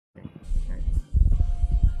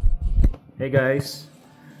Hey guys,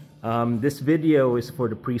 this video is for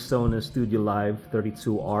the Presonus Studiolive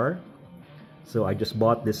 32R. So I just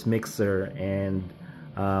bought this mixer and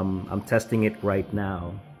I'm testing it right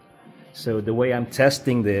now. So the way I'm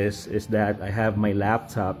testing this is that I have my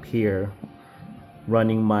laptop here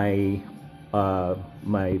running my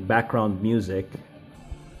my background music,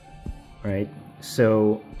 right?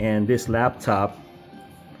 So, and this laptop,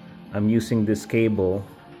 I'm using this cable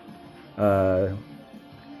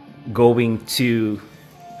going to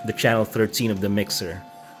the channel 13 of the mixer,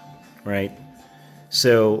 right?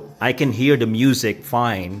 So I can hear the music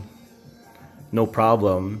fine, no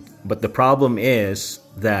problem, but the problem is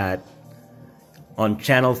that on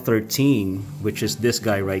channel 13, which is this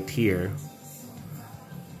guy right here,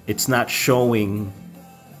 it's not showing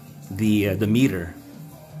the meter.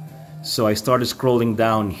 So I started scrolling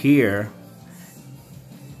down here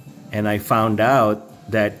and I found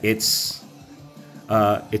out that it's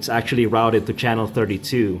actually routed to channel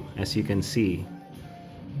 32, as you can see,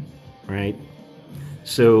 right?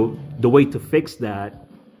 So the way to fix that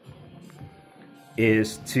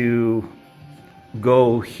is to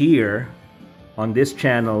go here on this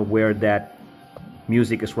channel where that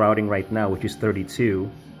music is routing right now, which is 32.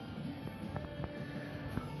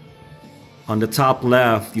 On the top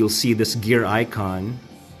left, you'll see this gear icon.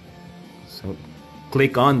 So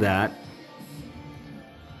click on that.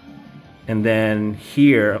 And then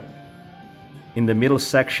here in the middle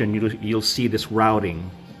section, you'll see this routing.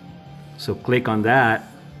 So click on that.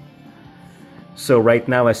 So right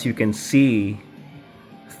now, as you can see,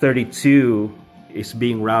 32 is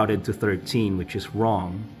being routed to 13, which is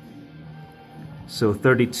wrong. So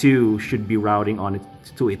 32 should be routing on it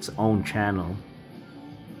to its own channel.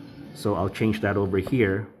 So I'll change that over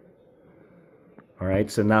here. All right,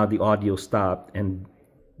 so now the audio stopped and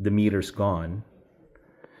the meter's gone.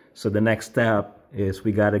 So the next step is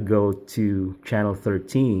we gotta go to channel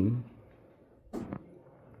 13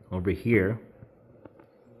 over here.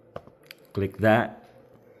 Click that.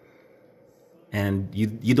 And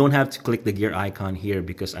you don't have to click the gear icon here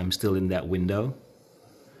because I'm still in that window.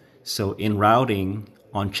 So in routing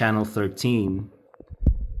on channel 13,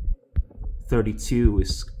 32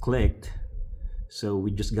 is clicked. So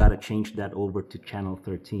we just gotta change that over to channel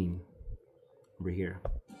 13 over here.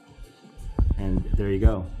 And there you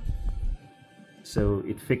go. So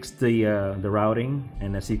it fixed the routing,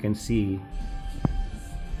 and as you can see,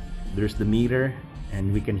 there's the meter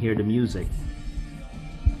and we can hear the music.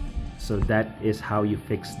 So that is how you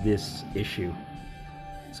fix this issue.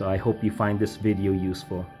 So I hope you find this video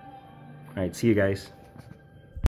useful. All right, see you guys.